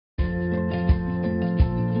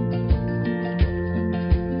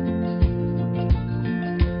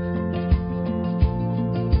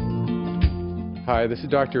Hi, this is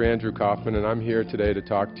Dr. Andrew Kaufman, and I'm here today to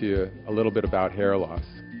talk to you a little bit about hair loss.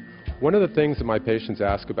 One of the things that my patients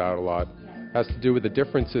ask about a lot has to do with the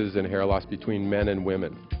differences in hair loss between men and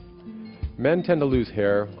women. Men tend to lose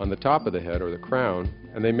hair on the top of the head or the crown,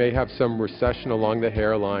 and they may have some recession along the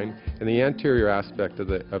hairline and the anterior aspect of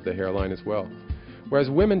the hairline as well. Whereas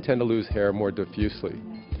women tend to lose hair more diffusely.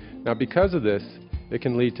 Now, because of this, it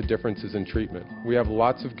can lead to differences in treatment. We have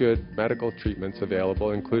lots of good medical treatments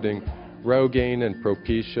available, including Rogaine and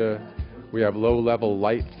Propecia. We have low-level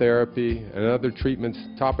light therapy and other treatments,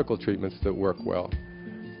 topical treatments that work well.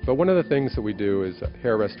 But one of the things that we do is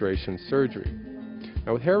hair restoration surgery.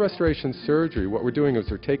 Now, with hair restoration surgery, what we're doing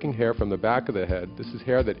is we're taking hair from the back of the head. This is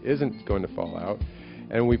hair that isn't going to fall out,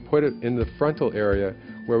 and we put it in the frontal area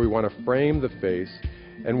where we want to frame the face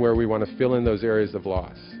and where we want to fill in those areas of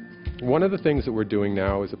loss. One of the things that we're doing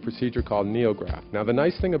now is a procedure called neograft. Now, the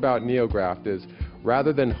nice thing about neograft is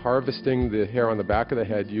rather than harvesting the hair on the back of the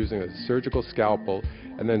head using a surgical scalpel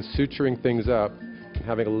and then suturing things up and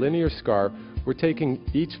having a linear scar, we're taking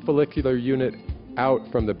each follicular unit out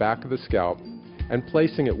from the back of the scalp and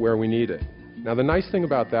placing it where we need it. Now, the nice thing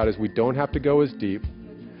about that is we don't have to go as deep.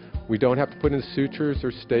 We don't have to put in sutures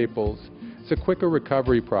or staples. It's a quicker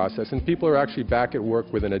recovery process, and people are actually back at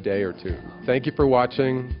work within a day or two. Thank you for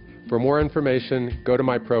watching. For more information, go to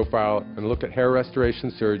my profile and look at hair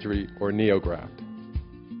restoration surgery or neograft.